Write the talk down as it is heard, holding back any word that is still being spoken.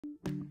Hai,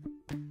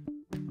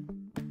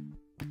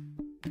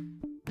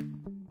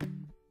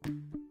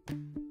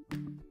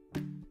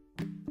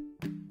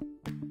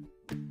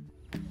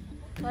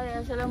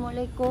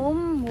 Assalamualaikum.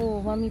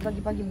 Mami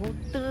pagi-pagi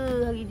buta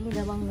hari ni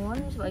dah bangun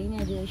sebab hari ni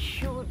ada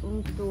shoot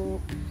untuk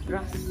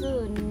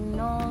Rasa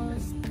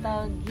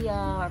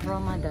Nostalgia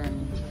Ramadan.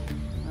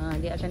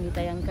 Dia akan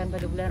ditayangkan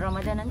pada bulan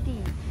Ramadan nanti.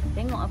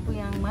 Tengok apa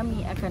yang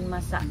Mami akan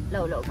masak.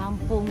 Lauk-lauk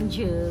kampung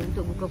je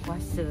untuk buka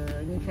puasa.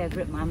 Ni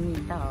favourite Mami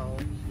tau.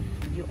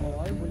 You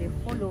all boleh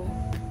follow.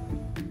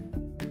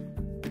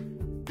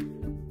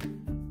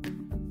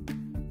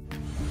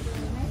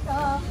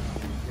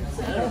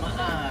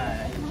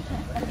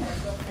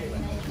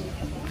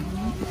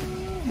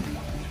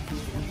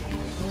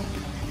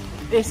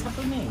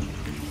 Siapa ni?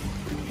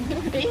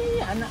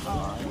 Anak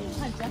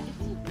macam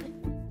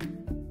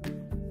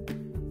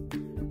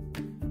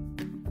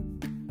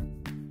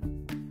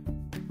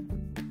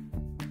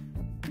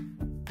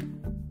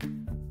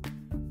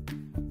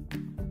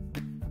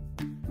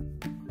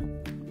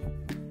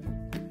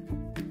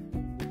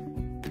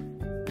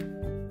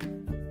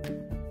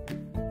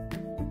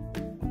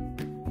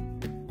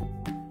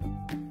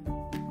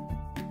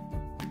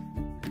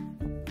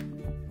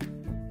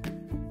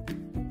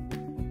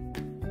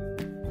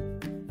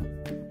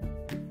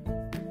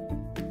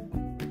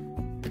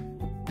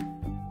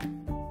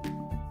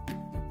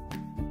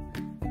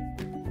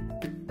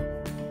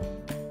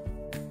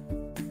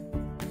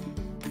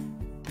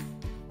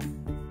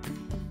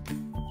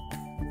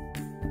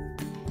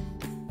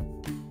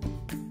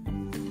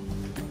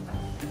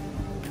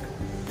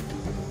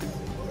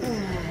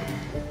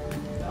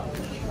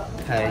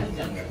Hai.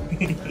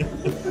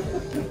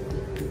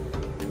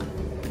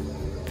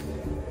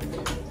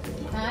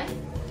 Hai.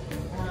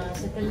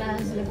 Setelah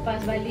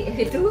selepas balik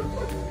itu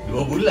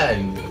 2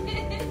 bulan.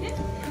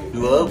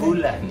 2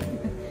 bulan.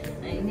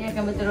 Ini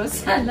akan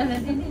berterusan lah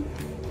nanti ni.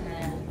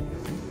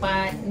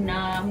 4, 6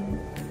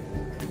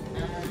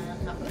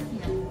 apa lagi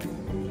nak?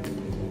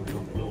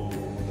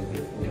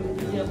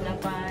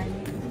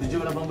 7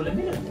 8 bulan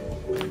ni lah.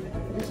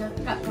 Dia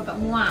cakap kau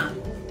kat muak.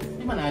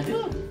 Di mana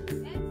ada?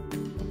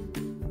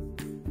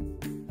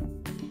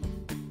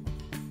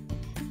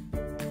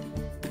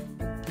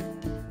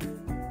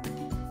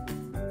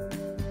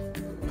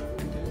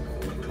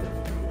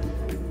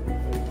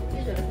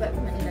 Dia dah dapat ke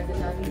macam naga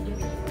sari je.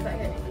 Dapat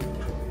kan?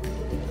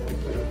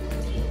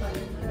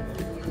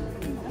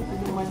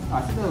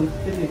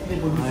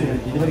 kita producer.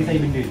 Dia bagi saya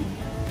benda ni.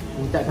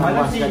 Minta Malam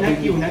gambar si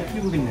strategi. Naki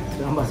pun kena.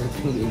 Gambar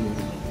strategi ni.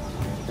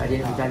 Tadi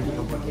nak cantik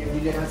gambar.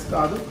 Bila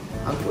naskah tu,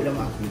 angkut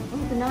dalam aku.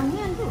 Oh,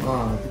 kenangan tu.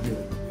 Tu dia.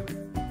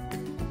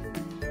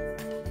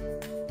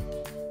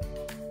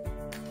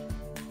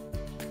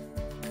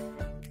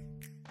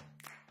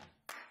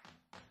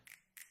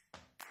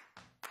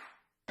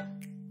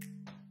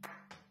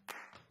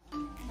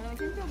 Kalau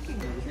macam tu okey.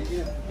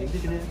 Dia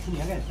kena sini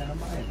kan, tak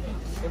nampak kan?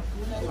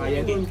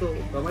 Yang ni untuk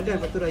Ramadan,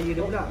 lepas tu raya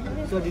dia pula.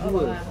 So ada 2.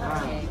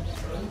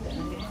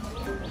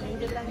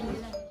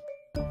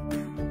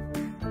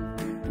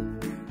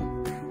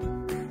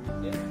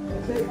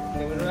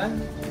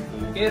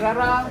 Okay,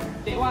 Rara,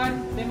 take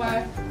 1, stand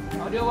by.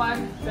 Audio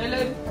 1,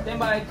 silent, stand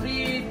by.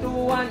 3, 2,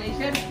 1,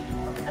 action.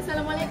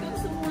 Assalamualaikum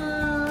semua.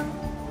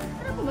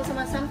 Kenapa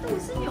masam-masam tu?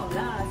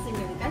 Senyumlah.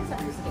 Senyumkan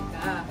satu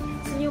sedekah.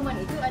 Senyuman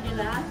itu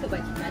adalah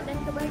kebajikan dan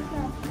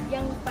kebaikan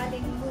yang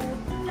paling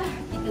mudah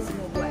kita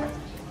semua buat.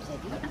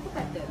 Jadi aku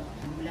kata,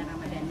 bulan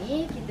Ramadan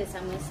ni kita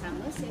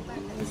sama-sama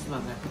sebarkan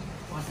Semangat.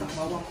 Masak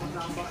bawang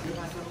kotak abak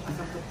dengan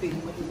asam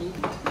keping macam ni.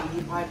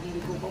 Ini padi ni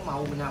kau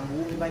mau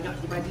menambung banyak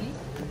di padi.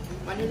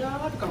 Mana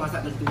dah tukang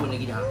masak tentu pun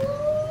lagi dah.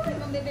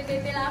 Memang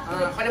bebel-bebel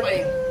apa? Kau ada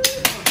balik.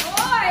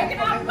 Oi,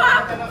 kenapa?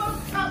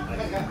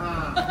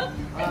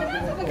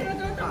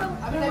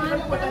 Habis lagi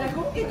kau buat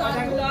aku. Kita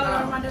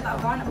lah Ramadan tak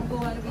faham nak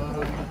berbual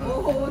begitu.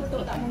 Oh, tu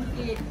tak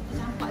mungkin.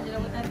 Nampak je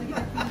rambutan tu.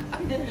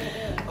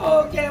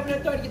 Okey,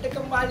 penonton, kita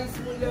kembali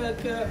semula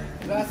ke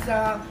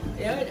Rasa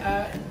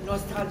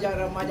nostalgia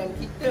Ramadan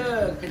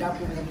kita ke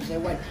dapur bersama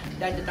Chefwan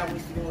dan tetamu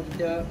istimewa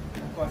kita,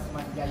 of course,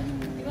 Mas Jayu.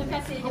 Terima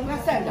kasih. Kau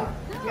perasan tak?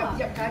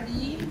 Tiap-tiap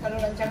kali kalau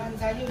rancangan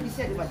saya mesti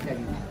ada Mas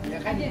Jayu. Ya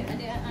kan?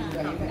 Ada.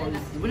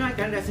 Sebenarnya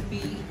kan resepi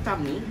hitam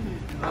ni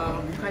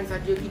bukan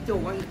saja kita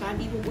orang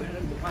Itali pun buat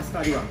dalam pasta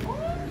dia.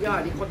 Ya,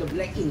 dia call the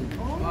black ink.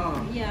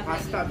 Ya,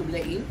 Pasta tu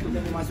black ink,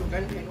 kita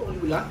memasukkan tengok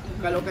pula.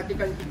 Kalau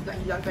katakan kita tak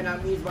hilangkan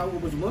amis bau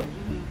apa semua,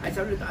 I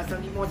selalu letak asam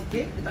limau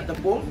sikit, letak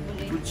tepung,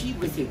 cuci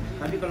bersih.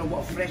 Tapi kalau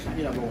buat fresh tak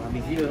adalah bau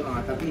amis dia.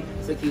 Tapi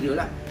sekira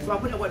lah. So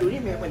apa nak buat dulu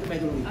ni? Memang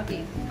bantu dulu. Okey.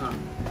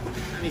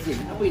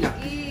 Mesin. Apa hilang?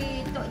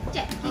 Tok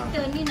Cik, kita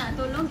ni nak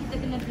tolong kita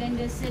kena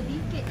blender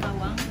sedikit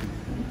bawang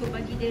untuk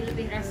bagi dia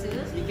lebih rasa.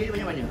 Sedikit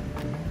banyak mana?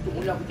 Untuk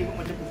mula aku tengok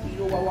macam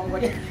kilo bawang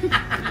banyak.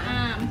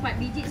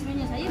 4 biji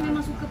sebenarnya. Saya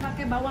memang suka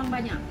pakai bawang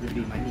banyak.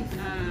 Lebih manis.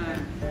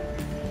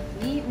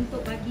 Ni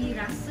untuk bagi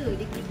rasa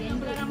dia kena blender.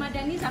 Bulan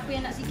Ramadan ni siapa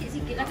yang nak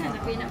sikit-sikit lah kan,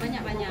 siapa yang nak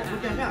banyak-banyak.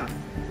 Mudah dah.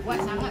 Buat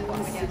sangat buat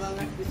Bagus banget,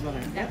 bagus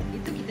banget. Dan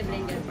itu kita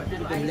blender. Kita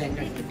blend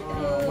kan.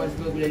 Puas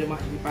gula lemak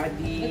cili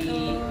padi.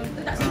 Betul.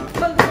 Itu tak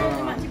simple gula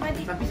lemak cili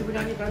padi. Tapi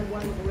sebenarnya kalau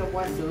bulan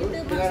puasa Kita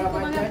dengan suka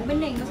Ramadan, makan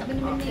bening, masak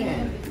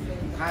bening-bening.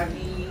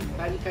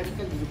 kari kan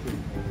kita suka.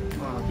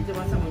 Kita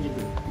masak macam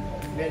tu.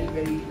 Very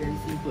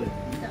simple.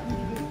 Tak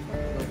menggigit.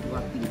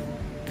 Rapi.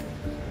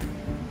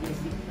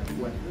 Basic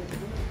buat.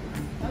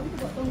 Aku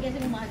buat tonggas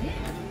rumah dia.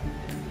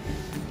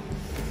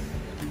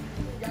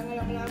 Jangan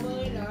lama-lama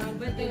nak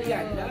Betul.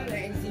 lihat dah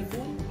lain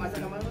seafood masak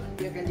lama-lama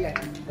dia akan lihat.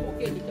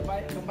 Okey, kita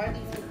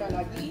kembali sebentar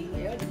lagi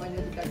ya, di mana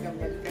kita akan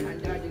menyajikan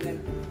anda dengan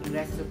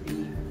resepi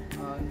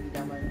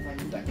hidaman saya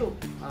juga tu.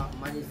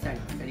 Manisan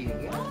kali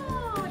ni ya.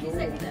 Oh,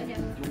 design kita ada.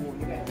 Jumur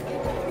ni kan.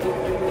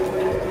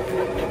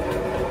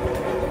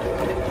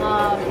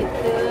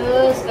 Kita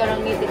sekarang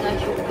ni tengah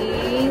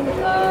syuting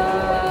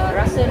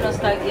Rasa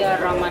Nostalgia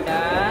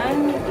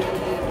Ramadan di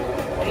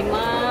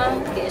Prima,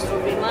 di Astro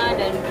Prima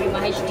dan Prima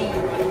HD.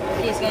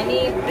 Okay, sekarang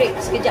ni break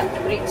sekejap.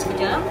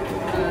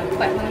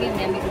 Tempat Mami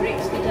ambil break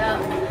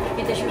sekejap.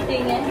 Kita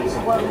syuting di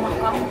sebuah rumah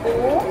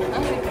kampung.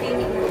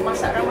 Syuting untuk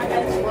masak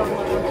Ramadan, sebuah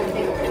rumah kampung.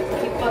 Tengok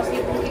kipas ni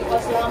pun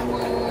kipas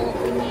lama,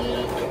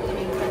 bunyi.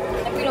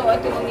 Tapi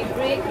waktu Mami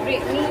break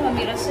ni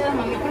Mami rasa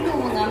Mami perlu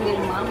mengambil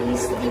Mami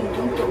Slim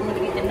untuk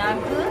memberi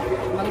tenaga.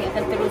 Mami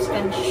akan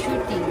teruskan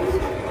syuting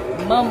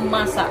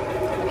memasak.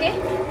 Okey?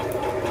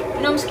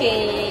 Minum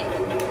sikit.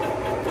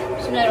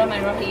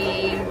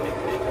 Bismillahirrahmanirrahim.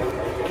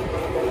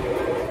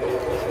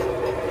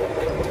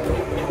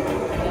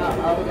 Ya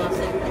Allah,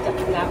 saya kejap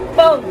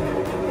lapang.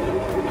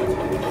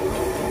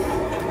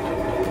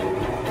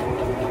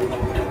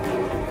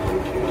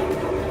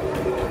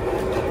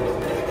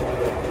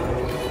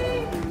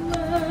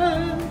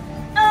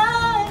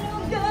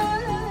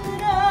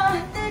 Anugerah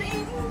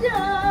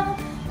terindah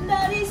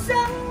dari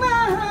Sang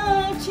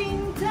Maha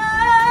Cinta.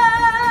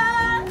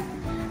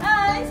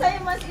 Hai, saya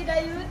Mas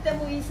Idayu.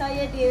 Temui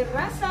saya di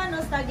Rasa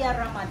Nostalgia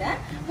Ramadan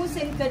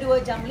musim kedua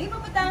jam 5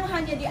 petang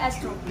hanya di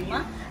Astro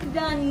Prima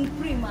dan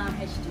Prima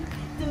HD.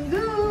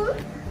 Tunggu.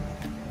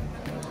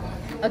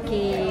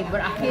 Okey,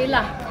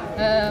 berakhirlah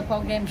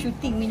program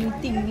syuting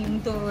menyuting ni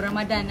untuk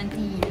Ramadan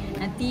nanti.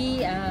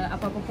 Nanti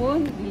apa-apa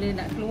pun bila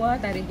nak keluar,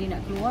 tarikh dia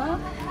nak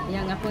keluar,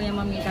 yang apa yang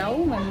Mami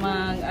tahu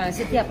memang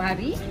setiap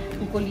hari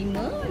pukul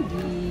 5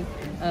 di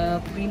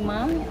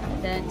Prima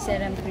dan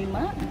siaran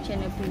Prima,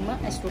 channel Prima,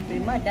 Astro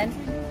Prima dan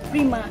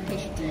Prima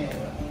HD.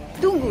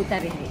 Tunggu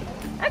tarikh dia.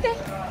 Okey.